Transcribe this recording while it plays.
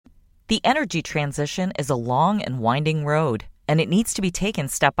The energy transition is a long and winding road, and it needs to be taken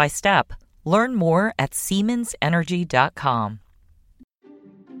step by step. Learn more at SiemensEnergy.com.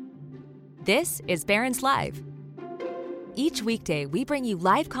 This is Barron's Live. Each weekday, we bring you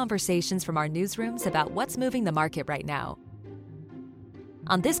live conversations from our newsrooms about what's moving the market right now.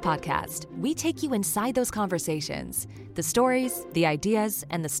 On this podcast, we take you inside those conversations, the stories, the ideas,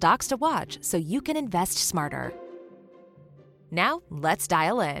 and the stocks to watch so you can invest smarter. Now, let's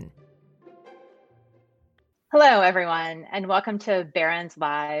dial in. Hello, everyone, and welcome to Barron's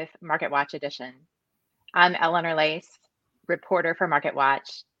Live Market Watch edition. I'm Eleanor Lace, reporter for Market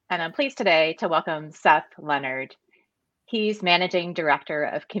Watch, and I'm pleased today to welcome Seth Leonard. He's Managing Director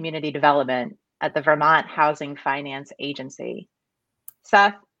of Community Development at the Vermont Housing Finance Agency.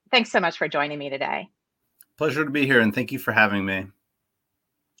 Seth, thanks so much for joining me today. Pleasure to be here, and thank you for having me.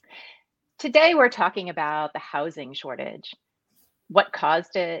 Today, we're talking about the housing shortage. What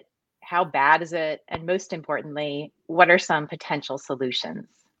caused it? How bad is it? And most importantly, what are some potential solutions?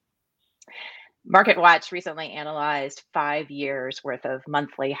 MarketWatch recently analyzed 5 years worth of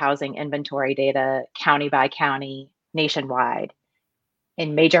monthly housing inventory data, county by county, nationwide.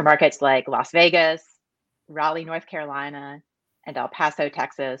 In major markets like Las Vegas, Raleigh, North Carolina, and El Paso,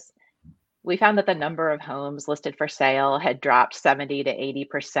 Texas, we found that the number of homes listed for sale had dropped 70 to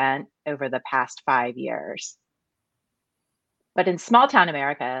 80% over the past 5 years. But in small town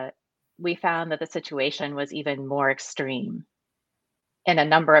America, we found that the situation was even more extreme. In a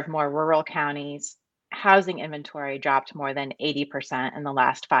number of more rural counties, housing inventory dropped more than 80% in the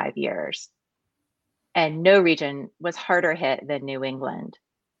last 5 years. And no region was harder hit than New England.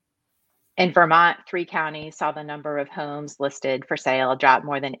 In Vermont, 3 counties saw the number of homes listed for sale drop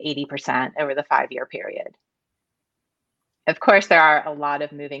more than 80% over the 5-year period. Of course, there are a lot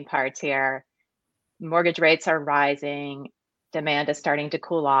of moving parts here. Mortgage rates are rising, demand is starting to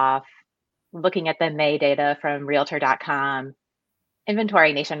cool off. Looking at the May data from Realtor.com,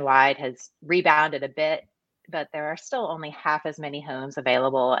 inventory nationwide has rebounded a bit, but there are still only half as many homes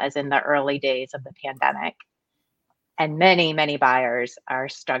available as in the early days of the pandemic. And many, many buyers are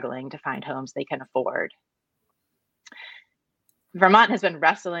struggling to find homes they can afford. Vermont has been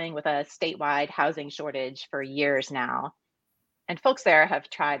wrestling with a statewide housing shortage for years now. And folks there have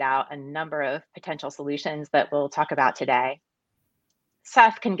tried out a number of potential solutions that we'll talk about today.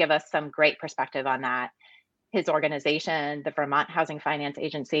 Seth can give us some great perspective on that. His organization, the Vermont Housing Finance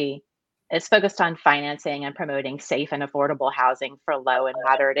Agency, is focused on financing and promoting safe and affordable housing for low and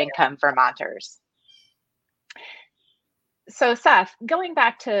moderate income Vermonters. So Seth, going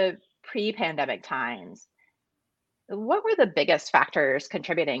back to pre-pandemic times, what were the biggest factors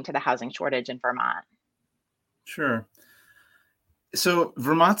contributing to the housing shortage in Vermont? Sure. So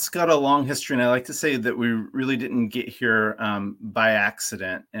Vermont's got a long history, and I like to say that we really didn't get here by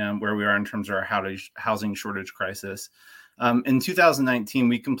accident, where we are in terms of our housing shortage crisis. In 2019,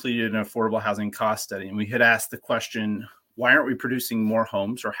 we completed an affordable housing cost study, and we had asked the question, why aren't we producing more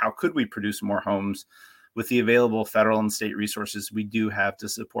homes, or how could we produce more homes with the available federal and state resources we do have to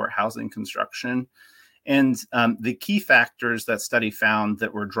support housing construction? And the key factors that study found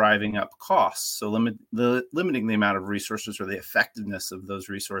that were driving up costs, so limiting the amount of resources or the effectiveness of those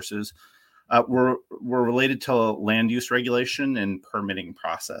resources, were related to land use regulation and permitting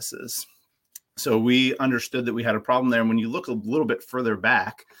processes. So we understood that we had a problem there. And when you look a little bit further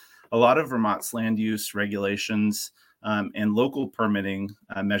back, a lot of Vermont's land use regulations and local permitting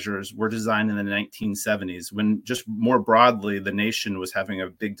measures were designed in the 1970s, when just more broadly, the nation was having a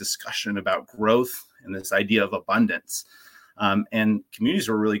big discussion about growth and this idea of abundance. And communities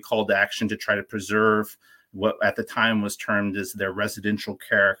were really called to action to try to preserve what at the time was termed as their residential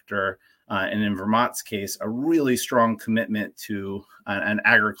character. And in Vermont's case, a really strong commitment to an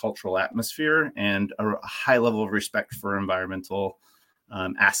agricultural atmosphere and a high level of respect for environmental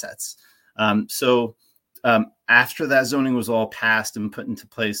assets. So after that zoning was all passed and put into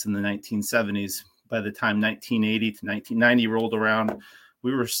place in the 1970s, by the time 1980 to 1990 rolled around,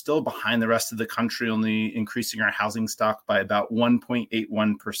 we were still behind the rest of the country, only increasing our housing stock by about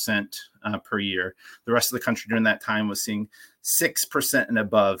 1.81% per year. The rest of the country during that time was seeing 6% and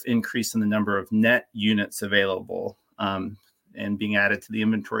above increase in the number of net units available and being added to the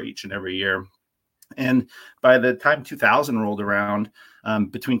inventory each and every year. And by the time 2000 rolled around,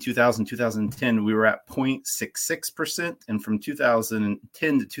 between 2000 and 2010, we were at 0.66%. And from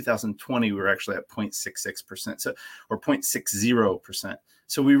 2010 to 2020, we were actually at 0.66%, or 0.60%.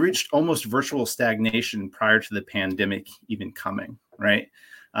 So we reached almost virtual stagnation prior to the pandemic even coming, right?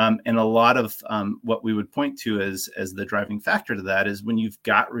 And a lot of what we would point to as the driving factor to that is when you've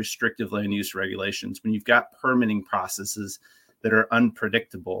got restrictive land use regulations, when you've got permitting processes that are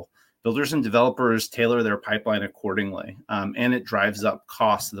unpredictable, builders and developers tailor their pipeline accordingly. And it drives up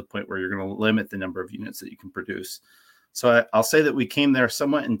costs to the point where you're going to limit the number of units that you can produce. So I'll say that we came there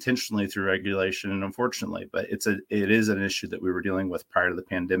somewhat intentionally through regulation, and unfortunately, but it is an issue that we were dealing with prior to the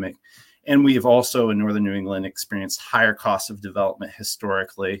pandemic. And we've also in Northern New England experienced higher costs of development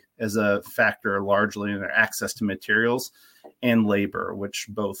historically as a factor largely in their access to materials and labor, which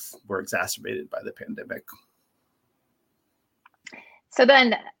both were exacerbated by the pandemic. So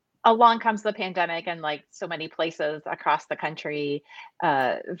then along comes the pandemic, and like so many places across the country,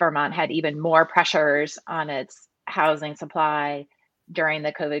 Vermont had even more pressures on its housing supply during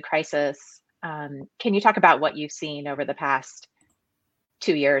the COVID crisis. Can you talk about what you've seen over the past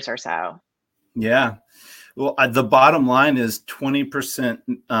 2 years or so? Yeah. Well, the bottom line is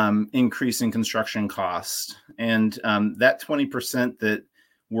 20% increase in construction costs. And that 20% that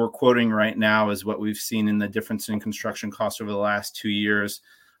we're quoting right now is what we've seen in the difference in construction costs over the last 2 years.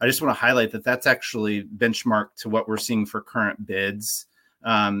 I just want to highlight that that's actually benchmarked to what we're seeing for current bids,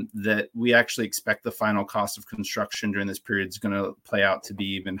 that we actually expect the final cost of construction during this period is going to play out to be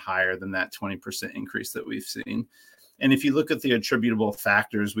even higher than that 20% increase that we've seen. And if you look at the attributable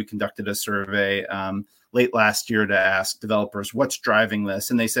factors, we conducted a survey late last year to ask developers what's driving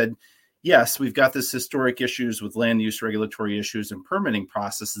this. And they said, yes, we've got this historic issues with land use regulatory issues and permitting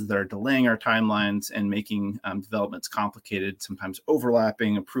processes that are delaying our timelines and making developments complicated, sometimes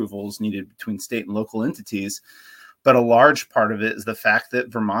overlapping approvals needed between state and local entities. But a large part of it is the fact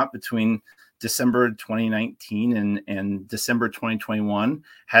that Vermont, between December 2019 and December 2021,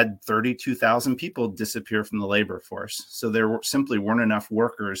 had 32,000 people disappear from the labor force. So there simply weren't enough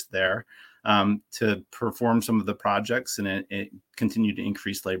workers there to perform some of the projects, and it continued to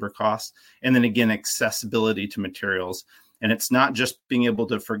increase labor costs. And then again, accessibility to materials. And it's not just being able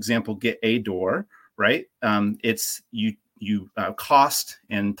to, for example, get a door, right? It's you cost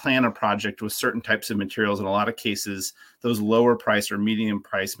and plan a project with certain types of materials. In a lot of cases, those lower price or medium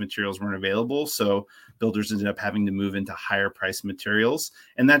price materials weren't available. So builders ended up having to move into higher price materials.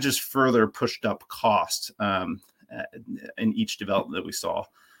 And that just further pushed up cost in each development that we saw.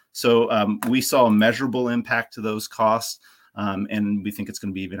 So we saw a measurable impact to those costs. And we think it's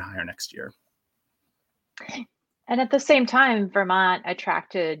going to be even higher next year. And at the same time, Vermont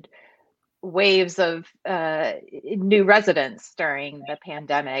attracted waves of new residents during the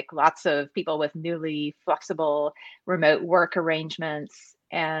pandemic, lots of people with newly flexible remote work arrangements.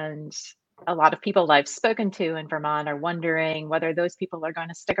 And a lot of people I've spoken to in Vermont are wondering whether those people are going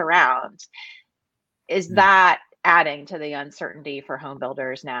to stick around. Is that adding to the uncertainty for home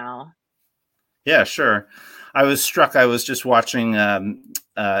builders now? Yeah, sure. I was struck. I was just watching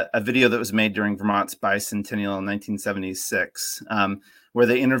a video that was made during Vermont's bicentennial in 1976, where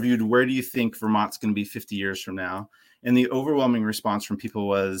they interviewed, where do you think Vermont's going to be 50 years from now? And the overwhelming response from people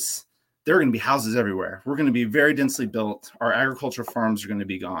was, there are going to be houses everywhere. We're going to be very densely built. Our agricultural farms are going to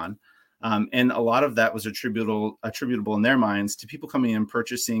be gone. And a lot of that was attributable in their minds to people coming in,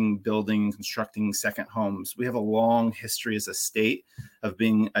 purchasing, building, constructing second homes. We have a long history as a state of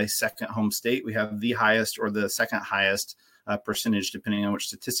being a second home state. We have the highest or the second highest percentage, depending on which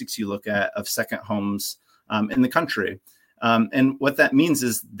statistics you look at, of second homes in the country. And what that means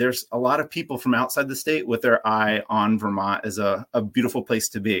is there's a lot of people from outside the state with their eye on Vermont as a beautiful place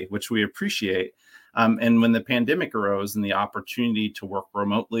to be, which we appreciate. And when the pandemic arose and the opportunity to work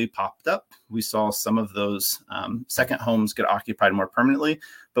remotely popped up, we saw some of those second homes get occupied more permanently.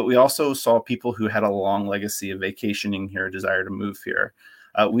 But we also saw people who had a long legacy of vacationing here, a desire to move here.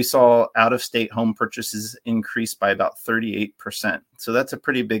 We saw out-of-state home purchases increase by about 38%. So that's a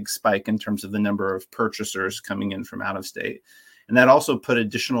pretty big spike in terms of the number of purchasers coming in from out of state. And that also put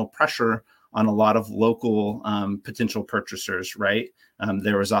additional pressure on a lot of local potential purchasers, right?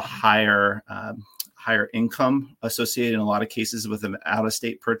 There was a higher income associated in a lot of cases with an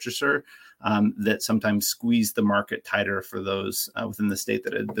out-of-state purchaser that sometimes squeezed the market tighter for those within the state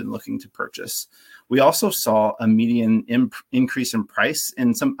that had been looking to purchase. We also saw a median increase in price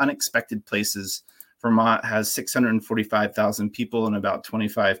in some unexpected places. Vermont has 645,000 people and about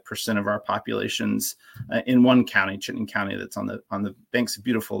 25% of our populations in one county, Chittenden County, that's on the banks of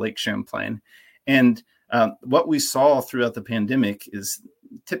beautiful Lake Champlain. And what we saw throughout the pandemic is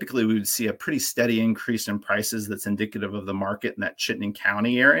typically we would see a pretty steady increase in prices that's indicative of the market in that Chittenden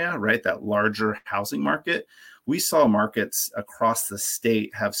County area, right? That larger housing market. We saw markets across the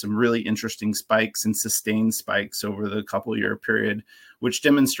state have some really interesting spikes and sustained spikes over the couple-year period, which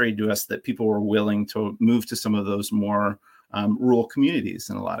demonstrated to us that people were willing to move to some of those more rural communities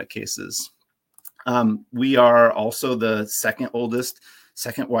in a lot of cases. We are also the second oldest,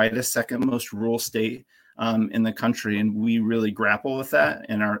 second widest, second most rural state in the country, and we really grapple with that.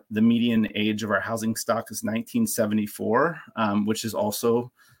 And the median age of our housing stock is 1974, which is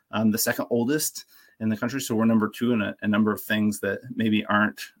also the second oldest in the country. So we're number 2 in a number of things that maybe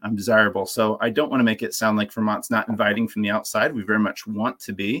aren't desirable. So I don't want to make it sound like Vermont's not inviting from the outside. We very much want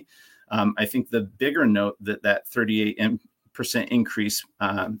to be. I think the bigger note that 38% increase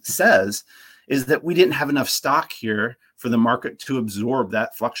says is that we didn't have enough stock here for the market to absorb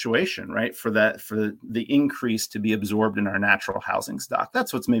that fluctuation, right? For the increase to be absorbed in our natural housing stock.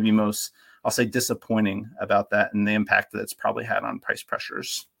 That's what's maybe most, I'll say, disappointing about that and the impact that it's probably had on price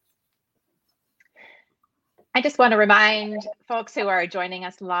pressures. I just want to remind folks who are joining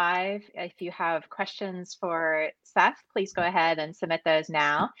us live, if you have questions for Seth, please go ahead and submit those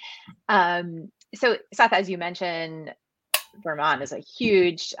now. So Seth, as you mentioned, Vermont is a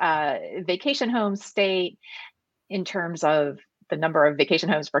huge vacation home state in terms of the number of vacation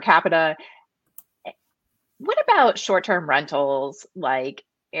homes per capita. What about short-term rentals like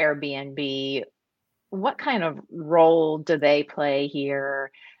Airbnb? What kind of role do they play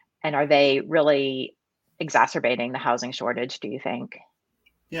here? And are they really exacerbating the housing shortage, do you think?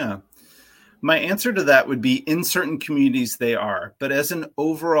 Yeah. My answer to that would be in certain communities they are, but as an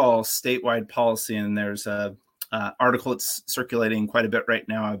overall statewide policy, and there's a article that's circulating quite a bit right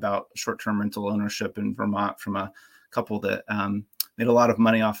now about short-term rental ownership in Vermont from a couple that made a lot of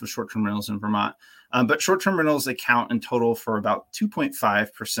money off of short-term rentals in Vermont. But short-term rentals account in total for about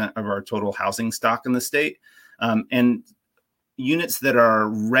 2.5% of our total housing stock in the state. And units that are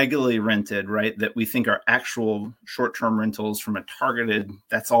regularly rented, right, that we think are actual short-term rentals from a targeted,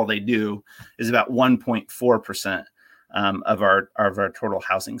 that's all they do, is about 1.4% of our total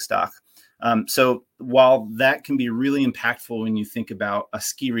housing stock. So while that can be really impactful when you think about a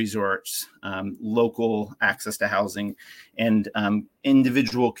ski resorts, local access to housing, and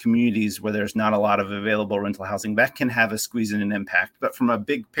individual communities where there's not a lot of available rental housing, that can have a squeeze and an impact. But from a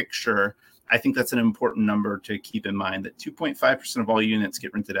big picture, I think that's an important number to keep in mind, that 2.5% of all units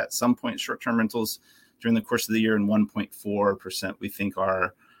get rented at some point short-term rentals during the course of the year, and 1.4% we think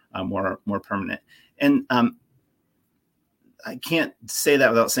are more permanent. And I can't say that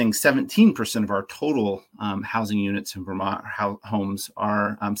without saying 17% of our total housing units in Vermont homes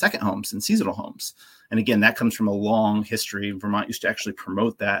are second homes and seasonal homes. And again, that comes from a long history. Vermont used to actually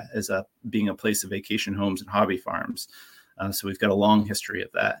promote that as being a place of vacation homes and hobby farms. So we've got a long history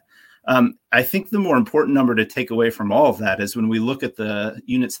of that. I think the more important number to take away from all of that is when we look at the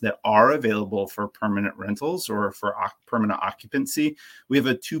units that are available for permanent rentals or for permanent occupancy, we have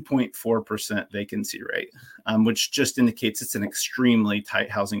a 2.4% vacancy rate, which just indicates it's an extremely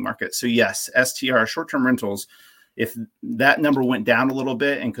tight housing market. So yes, STR, short-term rentals, if that number went down a little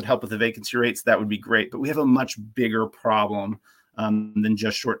bit and could help with the vacancy rates, that would be great. But we have a much bigger problem than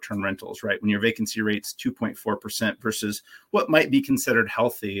just short-term rentals, right? When your vacancy rate's 2.4% versus what might be considered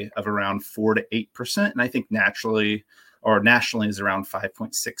healthy of around 4 to 8%. And I think naturally or nationally is around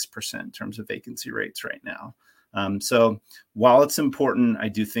 5.6% in terms of vacancy rates right now. So while it's important, I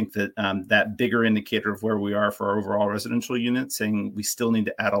do think that that bigger indicator of where we are for our overall residential units, saying we still need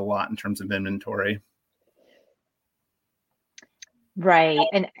to add a lot in terms of inventory. Right.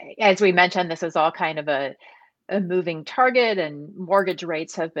 And as we mentioned, this is all kind of a moving target, and mortgage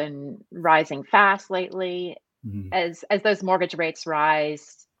rates have been rising fast lately. Mm-hmm. As those mortgage rates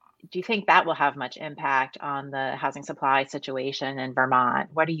rise, do you think that will have much impact on the housing supply situation in Vermont?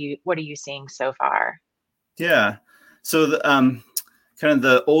 What are you seeing so far? Yeah. So the kind of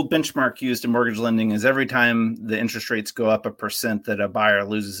the old benchmark used in mortgage lending is every time the interest rates go up 1%, that a buyer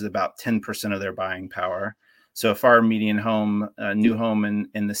loses about 10% of their buying power. So if our median home, new home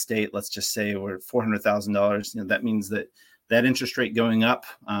in the state, let's just say we're $400,000, that means that interest rate going up,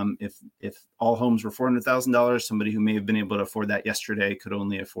 if all homes were $400,000, somebody who may have been able to afford that yesterday could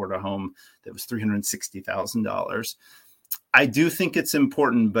only afford a home that was $360,000. I do think it's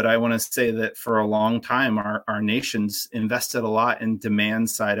important, but I want to say that for a long time, our nation's invested a lot in demand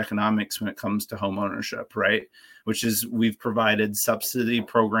side economics when it comes to home ownership, right? Which is we've provided subsidy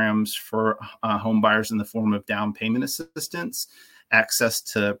programs for home buyers in the form of down payment assistance, access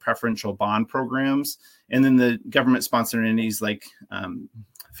to preferential bond programs, and then the government sponsored entities like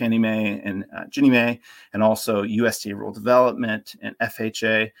Fannie Mae and Ginnie Mae, and also USDA Rural Development and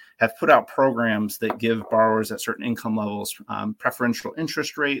FHA have put out programs that give borrowers at certain income levels preferential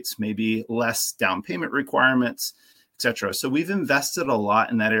interest rates, maybe less down payment requirements, et cetera. So we've invested a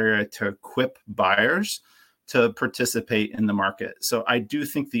lot in that area to equip buyers to participate in the market. So I do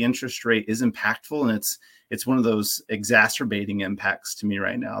think the interest rate is impactful, and it's one of those exacerbating impacts to me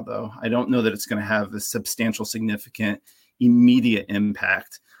right now, though. I don't know that it's going to have a substantial, significant, immediate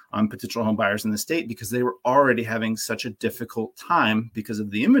impact on potential home buyers in the state because they were already having such a difficult time because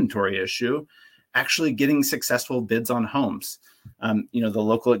of the inventory issue, actually getting successful bids on homes. The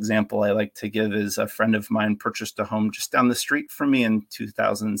local example I like to give is a friend of mine purchased a home just down the street from me in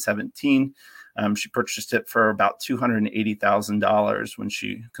 2017. She purchased it for about $280,000 when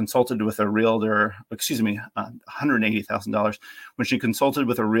she consulted with a realtor, $180,000 when she consulted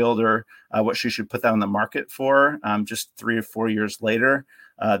with a realtor what she should put that on the market for. Just 3 or 4 years later,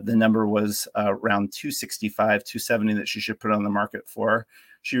 the number was around $265,000, $270,000 that she should put on the market for.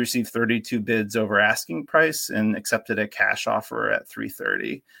 She received 32 bids over asking price and accepted a cash offer at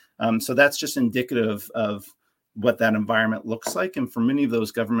 $330,000. So that's just indicative of what that environment looks like. And for many of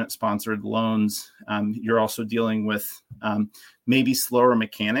those government-sponsored loans, you're also dealing with maybe slower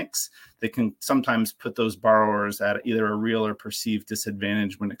mechanics that can sometimes put those borrowers at either a real or perceived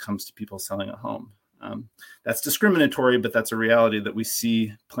disadvantage when it comes to people selling a home. That's discriminatory, but that's a reality that we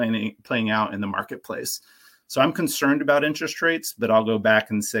see playing out in the marketplace. So I'm concerned about interest rates, but I'll go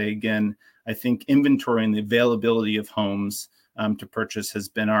back and say again, I think inventory and the availability of homes to purchase has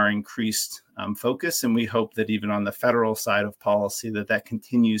been our increased focus. And we hope that even on the federal side of policy, that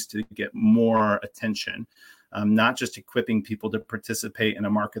continues to get more attention, not just equipping people to participate in a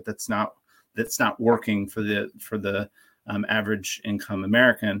market that's not working for the average income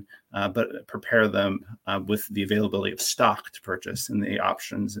American, but prepare them with the availability of stock to purchase and the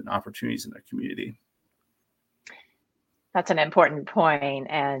options and opportunities in their community. That's an important point.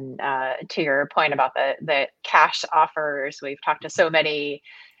 And to your point about the cash offers, we've talked to so many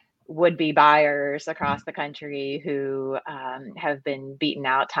would-be buyers across the country who have been beaten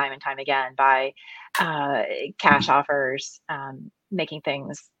out time and time again by cash offers, making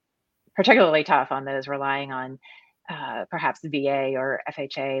things particularly tough on those relying on perhaps VA or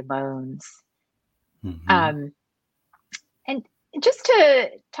FHA loans. Mm-hmm. And just to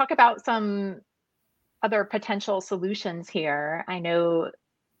talk about some other potential solutions here, I know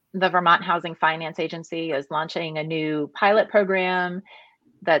the Vermont Housing Finance Agency is launching a new pilot program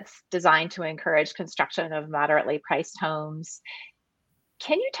that's designed to encourage construction of moderately priced homes.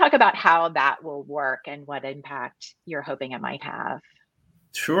 Can you talk about how that will work and what impact you're hoping it might have?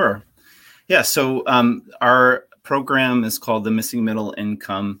 Sure. Yeah, so our program is called the Missing Middle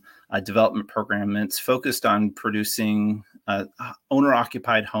Income Development Program. And it's focused on producing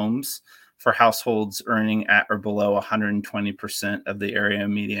owner-occupied homes for households earning at or below 120% of the area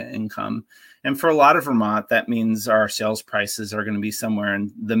median income. And for a lot of Vermont, that means our sales prices are going to be somewhere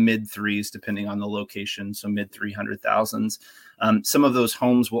in the mid threes, depending on the location, so mid 300,000s. Some of those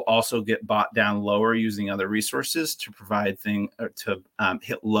homes will also get bought down lower using other resources to provide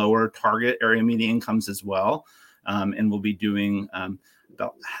hit lower target area median incomes as well. And we'll be doing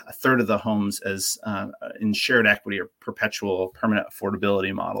about a third of the homes as in shared equity or perpetual permanent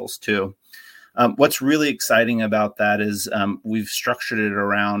affordability models too. What's really exciting about that is we've structured it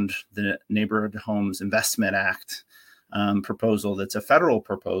around the Neighborhood Homes Investment Act proposal. That's a federal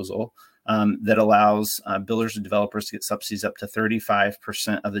proposal that allows builders and developers to get subsidies up to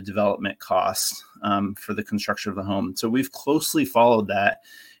 35% of the development costs for the construction of the home. So we've closely followed that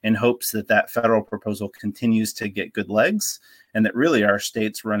in hopes that federal proposal continues to get good legs, and that really our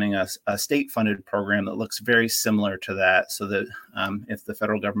state's running a state-funded program that looks very similar to that, so that if the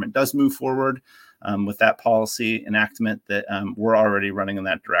federal government does move forward with that policy enactment, that we're already running in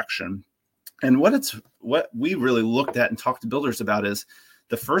that direction. And what we really looked at and talked to builders about is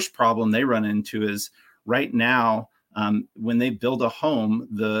the first problem they run into is right now, when they build a home,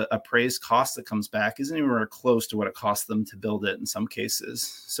 the appraised cost that comes back isn't anywhere close to what it costs them to build it in some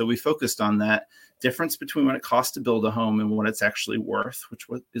cases. So we focused on that difference between what it costs to build a home and what it's actually worth, which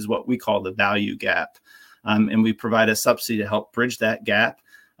is what we call the value gap. And we provide a subsidy to help bridge that gap.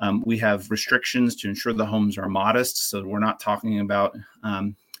 We have restrictions to ensure the homes are modest. So we're not talking about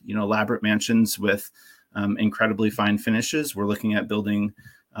elaborate mansions with incredibly fine finishes. We're looking at building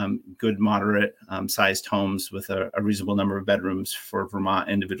good, moderate sized homes with a reasonable number of bedrooms for Vermont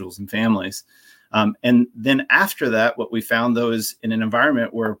individuals and families. And then after that, what we found, though, is in an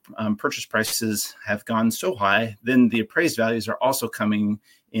environment where purchase prices have gone so high, then the appraised values are also coming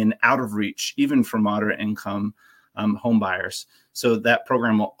in out of reach, even for moderate income home buyers. So that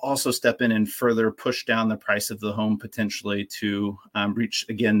program will also step in and further push down the price of the home potentially to reach,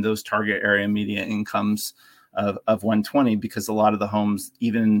 again, those target area median incomes of 120, because a lot of the homes,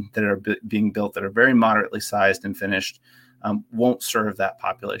 even that are being built that are very moderately sized and finished, won't serve that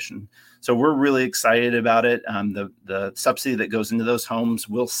population. So we're really excited about it. The subsidy that goes into those homes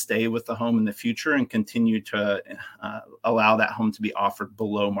will stay with the home in the future and continue to allow that home to be offered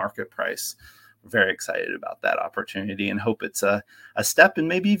below market price. very excited about that opportunity and hope it's a step and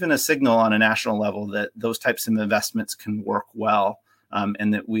maybe even a signal on a national level that those types of investments can work well,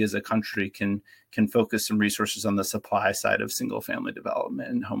 and that we as a country can focus some resources on the supply side of single family development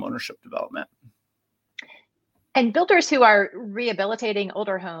and homeownership development. And builders who are rehabilitating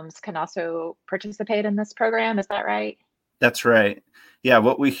older homes can also participate in this program. Is that right? That's right. Yeah,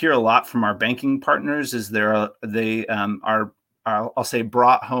 what we hear a lot from our banking partners is they are, I'll say,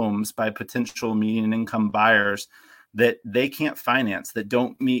 brought homes by potential median income buyers that they can't finance, that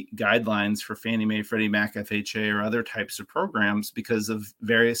don't meet guidelines for Fannie Mae, Freddie Mac, FHA, or other types of programs because of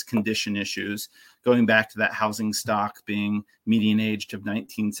various condition issues. Going back to that housing stock being median aged of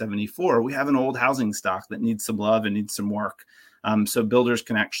 1974, we have an old housing stock that needs some love and needs some work. So builders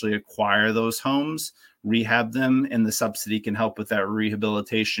can actually acquire those homes, rehab them, and the subsidy can help with that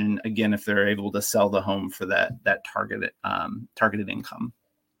rehabilitation, again, if they're able to sell the home for that targeted income.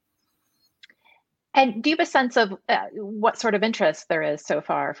 And do you have a sense of what sort of interest there is so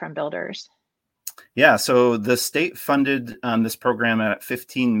far from builders? Yeah, so the state funded this program at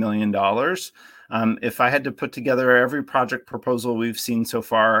 $15 million. If I had to put together every project proposal we've seen so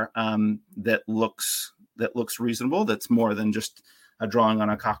far that looks reasonable, that's more than just a drawing on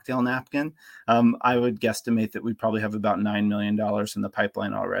a cocktail napkin, I would guesstimate that we probably have about $9 million in the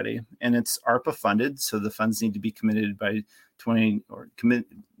pipeline already. And it's ARPA funded, so the funds need to be committed by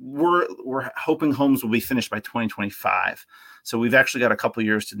we're hoping homes will be finished by 2025. So we've actually got a couple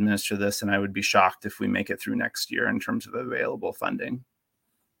years to administer this, and I would be shocked if we make it through next year in terms of available funding.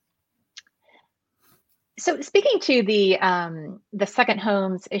 So speaking to the second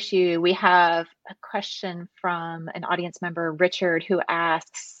homes issue, we have a question from an audience member, Richard, who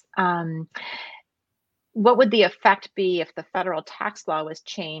asks, what would the effect be if the federal tax law was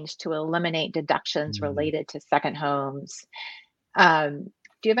changed to eliminate deductions related to second homes?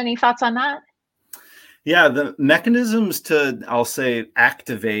 Do you have any thoughts on that? Yeah, the mechanisms to, I'll say,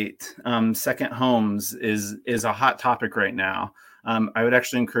 activate second homes is a hot topic right now. I would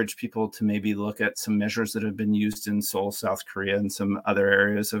actually encourage people to maybe look at some measures that have been used in Seoul, South Korea, and some other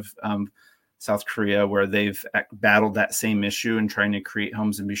areas of South Korea where they've battled that same issue and trying to create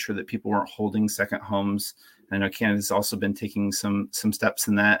homes and be sure that people weren't holding second homes. I know Canada's also been taking some steps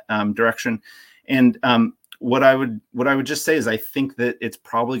in that direction. And what I would just say is I think that it's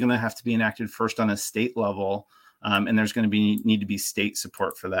probably going to have to be enacted first on a state level, and there's going to need to be state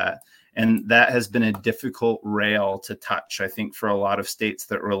support for that. And that has been a difficult rail to touch, I think, for a lot of states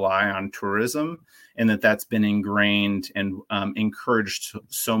that rely on tourism, and that's been ingrained and encouraged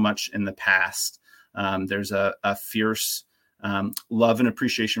so much in the past. There's a fierce love and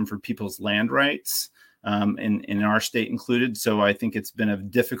appreciation for people's land rights, in our state included. So I think it's been a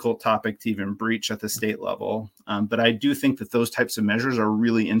difficult topic to even breach at the state level. But I do think that those types of measures are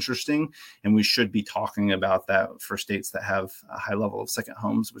really interesting, and we should be talking about that for states that have a high level of second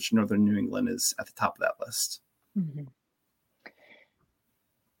homes, which Northern New England is at the top of that list. Mm-hmm.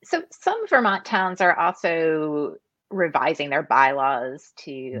 So some Vermont towns are also revising their bylaws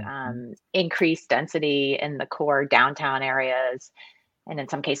to increase density in the core downtown areas. And in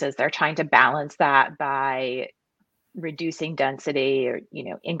some cases, they're trying to balance that by reducing density or,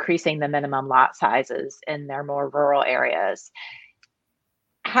 increasing the minimum lot sizes in their more rural areas.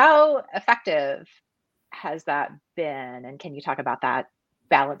 How effective has that been? And can you talk about that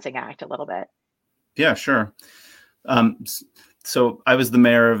balancing act a little bit? Yeah, sure. So I was the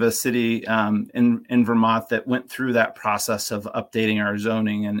mayor of a city in Vermont that went through that process of updating our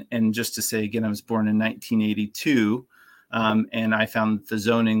zoning. And just to say again, I was born in 1982. And I found the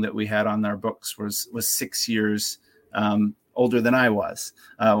zoning that we had on our books was 6 years older than I was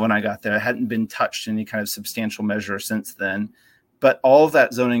when I got there. It hadn't been touched in any kind of substantial measure since then. But all of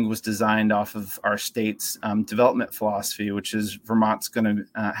that zoning was designed off of our state's development philosophy, which is Vermont's going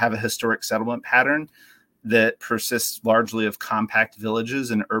to have a historic settlement pattern that persists largely of compact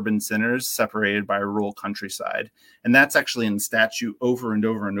villages and urban centers separated by a rural countryside. And that's actually in statute over and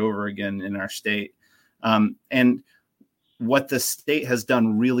over and over again in our state. And what the state has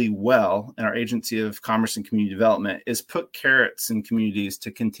done really well in our Agency of Commerce and Community Development is put carrots in communities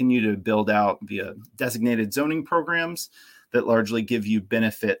to continue to build out via designated zoning programs that largely give you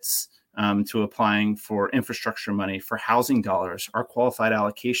benefits to applying for infrastructure money, for housing dollars. Our qualified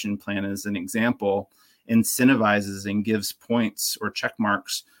allocation plan, as an example, incentivizes and gives points or check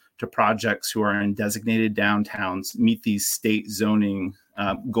marks to projects who are in designated downtowns, meet these state zoning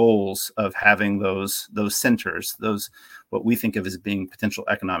goals of having those centers, those what we think of as being potential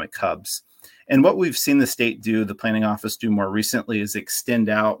economic hubs. And what we've seen the state do, the planning office do more recently, is extend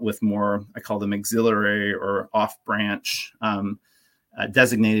out with more, I call them auxiliary or off-branch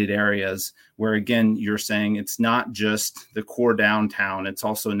designated areas where, again, you're saying it's not just the core downtown, it's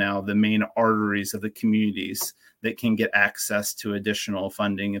also now the main arteries of the communities that can get access to additional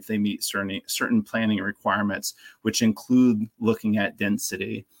funding if they meet certain planning requirements, which include looking at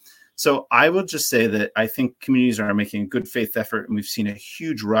density. So I will just say that I think communities are making a good faith effort, and we've seen a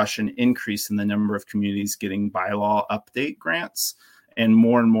huge rush and increase in the number of communities getting bylaw update grants and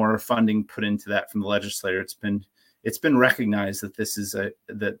more funding put into that from the legislature. It's been recognized that this is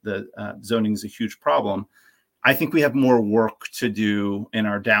zoning is a huge problem. I think we have more work to do in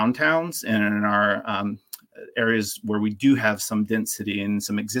our downtowns and in our areas where we do have some density and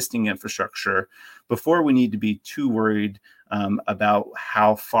some existing infrastructure before we need to be too worried about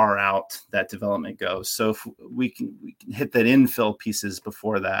how far out that development goes. So if we can hit that infill pieces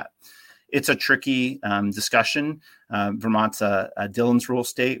before that. It's a tricky discussion. Vermont's a Dillon's rule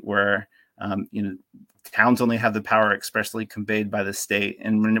state where towns only have the power expressly conveyed by the state.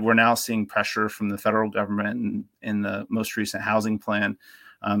 And we're now seeing pressure from the federal government in the most recent housing plan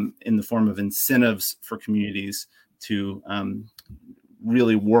in the form of incentives for communities to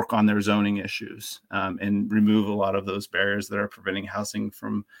really work on their zoning issues and remove a lot of those barriers that are preventing housing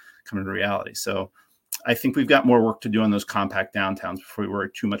from coming to reality. So I think we've got more work to do on those compact downtowns before we worry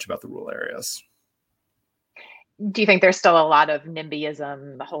too much about the rural areas. Do you think there's still a lot of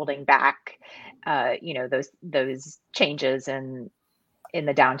NIMBYism holding back, those changes in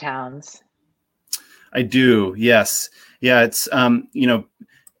the downtowns? I do. Yes. Yeah. It's,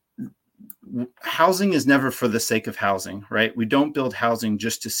 housing is never for the sake of housing, right? We don't build housing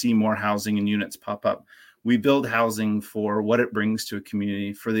just to see more housing and units pop up. We build housing for what it brings to a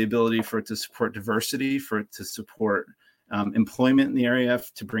community, for the ability for it to support diversity, for it to support employment in the area,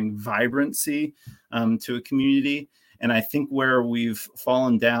 to bring vibrancy to a community. And I think where we've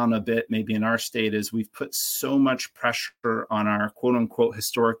fallen down a bit, maybe in our state, is we've put so much pressure on our quote unquote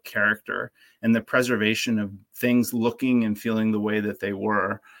historic character and the preservation of things looking and feeling the way that they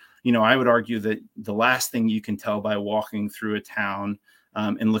were. I would argue that the last thing you can tell by walking through a town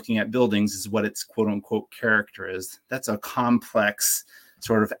and looking at buildings is what its quote unquote character is. That's a complex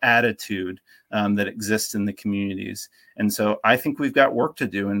sort of attitude that exists in the communities. And so I think we've got work to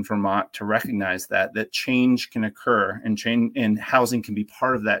do in Vermont to recognize that change can occur and housing can be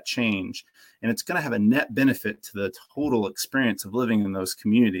part of that change. And it's going to have a net benefit to the total experience of living in those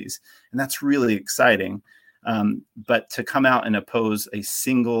communities. And that's really exciting. But to come out and oppose a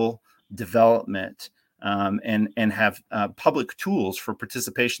single development and have public tools for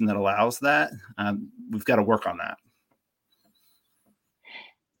participation that allows that, we've got to work on that.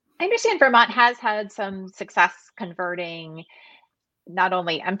 I understand Vermont has had some success converting not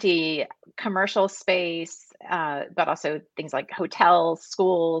only empty commercial space, but also things like hotels,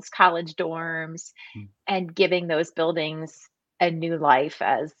 schools, college dorms, and giving those buildings a new life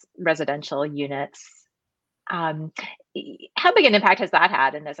as residential units. How big an impact has that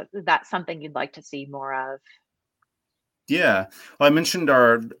had? And is that something you'd like to see more of? Yeah, well, I mentioned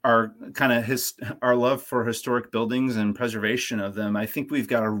our kind of our love for historic buildings and preservation of them. I think we've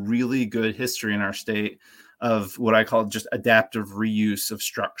got a really good history in our state of what I call just adaptive reuse of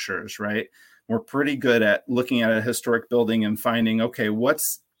structures, right? We're pretty good at looking at a historic building and finding, okay, what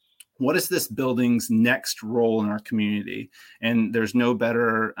is this building's next role in our community? And there's no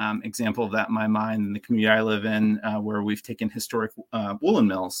better example of that in my mind than the community I live in, where we've taken historic woolen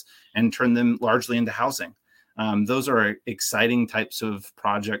mills and turned them largely into housing. Those are exciting types of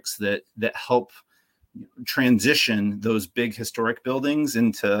projects that help transition those big historic buildings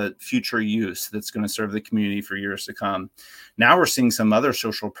into future use that's going to serve the community for years to come. Now we're seeing some other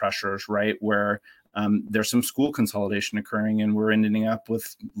social pressures, right, where there's some school consolidation occurring and we're ending up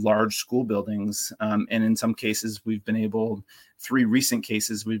with large school buildings. And in some cases, 3 recent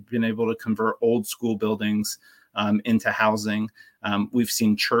cases, we've been able to convert old school buildings into housing. We've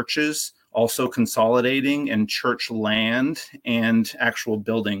seen churches also consolidating, and church land and actual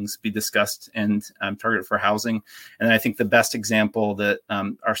buildings be discussed and targeted for housing. And I think the best example that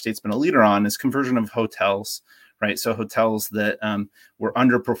our state's been a leader on is conversion of hotels, right? So hotels that were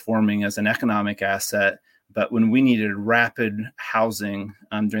underperforming as an economic asset, but when we needed rapid housing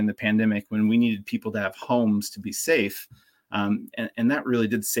during the pandemic, when we needed people to have homes to be safe, and that really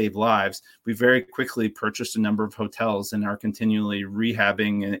did save lives. We very quickly purchased a number of hotels and are continually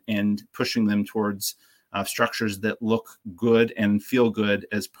rehabbing and pushing them towards structures that look good and feel good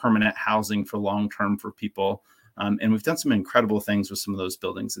as permanent housing for long-term for people. And we've done some incredible things with some of those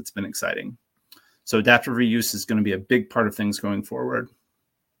buildings. It's been exciting. So adaptive reuse is going to be a big part of things going forward.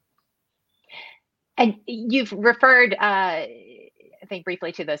 And you've referred think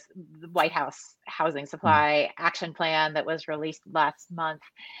briefly to this White House housing supply action plan that was released last month.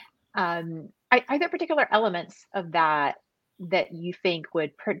 Are there particular elements of that you think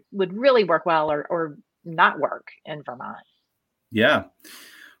would really work well or not work in Vermont? Yeah.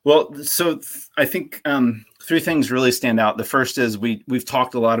 Well, so I think three things really stand out. The first is we've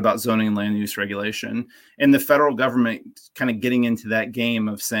talked a lot about zoning and land use regulation, and the federal government kind of getting into that game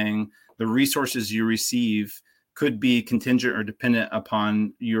of saying the resources you receive could be contingent or dependent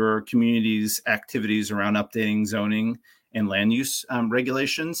upon your community's activities around updating zoning and land use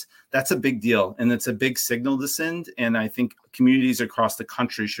regulations. That's a big deal, and it's a big signal to send. And I think communities across the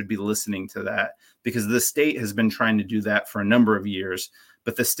country should be listening to that, because the state has been trying to do that for a number of years.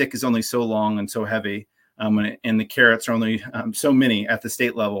 But the stick is only so long and so heavy, and the carrots are only so many at the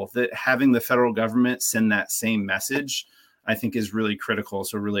state level, that having the federal government send that same message, I think, is really critical.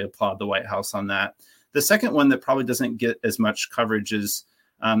 So really applaud the White House on that. The second one that probably doesn't get as much coverage is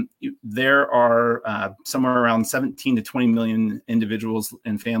there are somewhere around 17 to 20 million individuals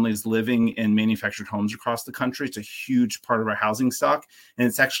and families living in manufactured homes across the country. It's a huge part of our housing stock, and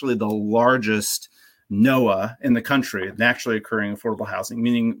it's actually the largest NOAA in the country, naturally occurring affordable housing,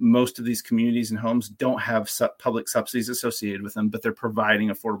 meaning most of these communities and homes don't have public subsidies associated with them, but they're providing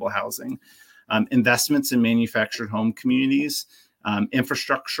affordable housing. Investments in manufactured home communities,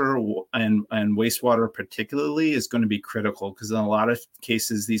 infrastructure and wastewater particularly is going to be critical, because in a lot of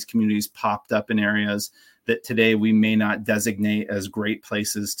cases, these communities popped up in areas that today we may not designate as great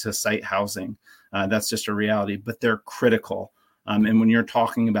places to site housing. That's just a reality, but they're critical. And when you're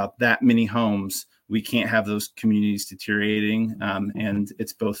talking about that many homes, we can't have those communities deteriorating, and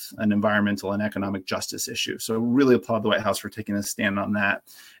it's both an environmental and economic justice issue. So really applaud the White House for taking a stand on that.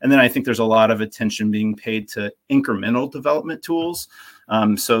 And then I think there's a lot of attention being paid to incremental development tools.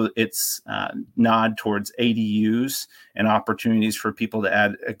 So it's nod towards ADUs and opportunities for people to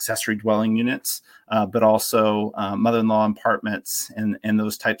add accessory dwelling units, but also mother-in-law apartments and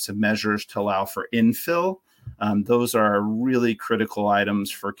those types of measures to allow for infill. Those are really critical items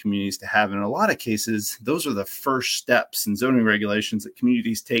for communities to have. In a lot of cases, those are the first steps in zoning regulations that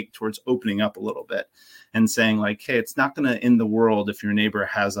communities take towards opening up a little bit and saying, like, hey, it's not going to end the world if your neighbor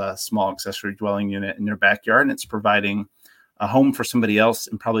has a small accessory dwelling unit in their backyard and it's providing a home for somebody else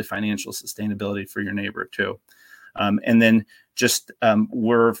and probably financial sustainability for your neighbor too. And then just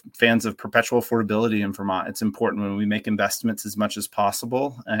we're fans of perpetual affordability in Vermont. It's important when we make investments as much as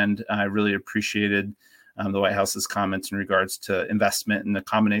possible. And I really appreciated the White House's comments in regards to investment in the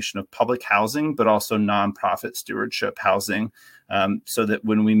combination of public housing, but also nonprofit stewardship housing, so that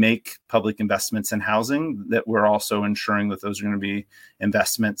when we make public investments in housing, that we're also ensuring that those are going to be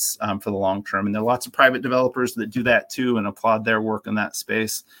investments for the long term. And there are lots of private developers that do that too, and applaud their work in that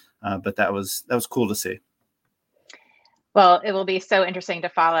space. But that was cool to see. Well, it will be so interesting to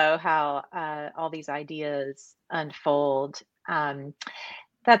follow how all these ideas unfold.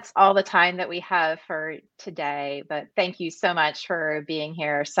 That's all the time that we have for today, but thank you so much for being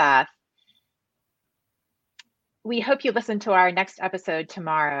here, Seth. We hope you listen to our next episode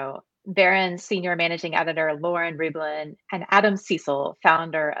tomorrow. Barron's Senior Managing Editor Lauren Rublin and Adam Cecil,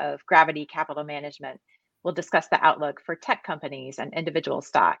 founder of Gravity Capital Management, will discuss the outlook for tech companies and individual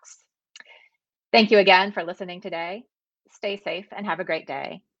stocks. Thank you again for listening today. Stay safe and have a great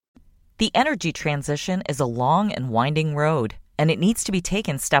day. The energy transition is a long and winding road, and it needs to be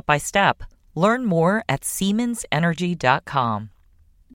taken step by step. Learn more at SiemensEnergy.com.